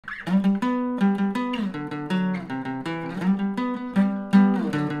So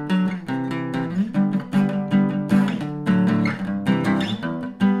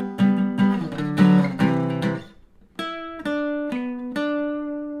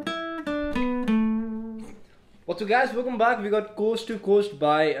guys, welcome back. We got Coast to Coast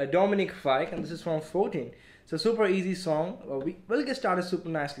by Dominic Fike, and this is from 14. It's a super easy song. We'll get started super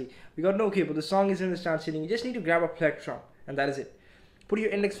nicely. We got no cable. The song is in the start sitting. You just need to grab a plectrum, and that is it. Put your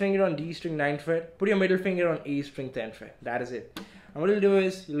index finger on D string 9th fret. Put your middle finger on A string 10th fret. That is it. And what you'll do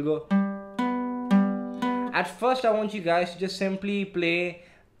is you'll go. At first, I want you guys to just simply play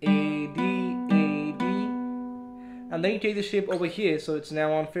A D, and then you take the shape over here. So it's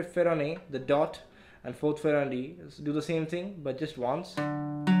now on 5th fret on A, the dot, and 4th fret on D. Let's do the same thing, but just once.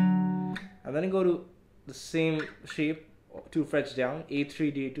 And then you go to the same shape, 2 frets down,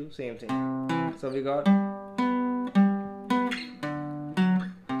 A3, D2, same thing. So we got.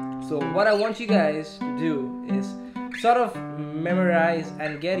 So what I want you guys to do is sort of memorize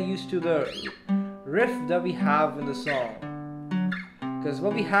and get used to the riff that we have in the song. Because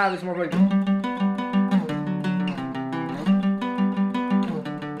what we have is more like.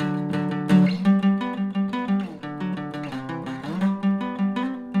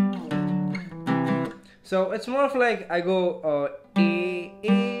 So it's more of like I go A, D,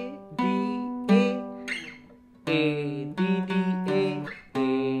 A, A, D, D, A, A,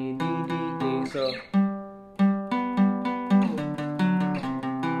 D, D, A. So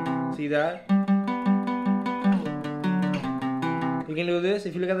see that? You can do this.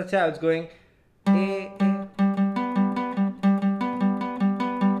 If you look at the tab, it's going A, A,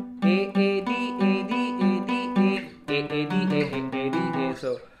 A, D, A, D, A, D, A, A, A, D, A, A, D, A.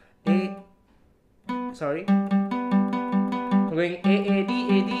 So A. Sorry, I'm going A, A, D,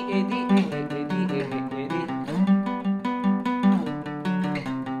 A, D, A, D, A, A, A, D, A, A, A, D.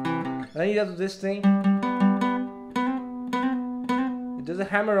 Then you do this thing. It does a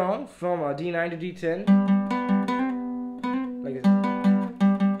hammer on from D9 to D10, like this.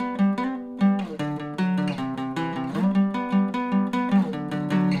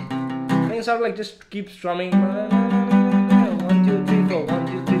 Then you sort of like just keep strumming. 1, 2, 3, 4. 1,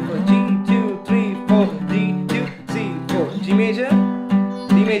 2, 3, 4. G, 2, 3, 4. D, 2, C, 4. G major,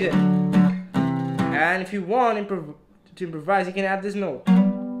 D major. And if you want to improvise, you can add this note.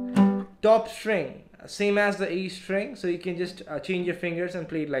 Top string, same as the A string, so you can just change your fingers and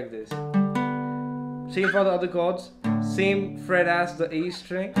play it like this. Same for the other chords, same fret as the A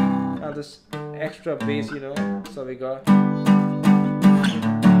string, and this extra bass, you know. So we got.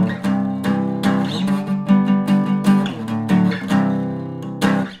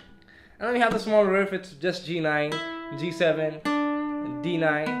 And then we have the small riff. It's just G9, G7,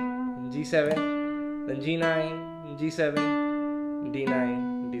 D9, G7, then G9, G7,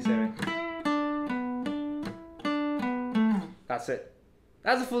 D9, D7. That's it.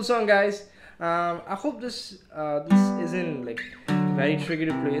 That's the full song, guys. I hope this isn't like very tricky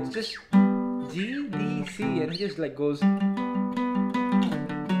to play. It's just G, D, C, and it just like goes.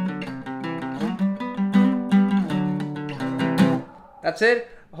 That's it.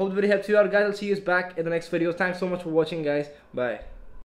 I hope the video helped you out, guys. I'll see you back in the next video. Thanks so much for watching, guys. Bye.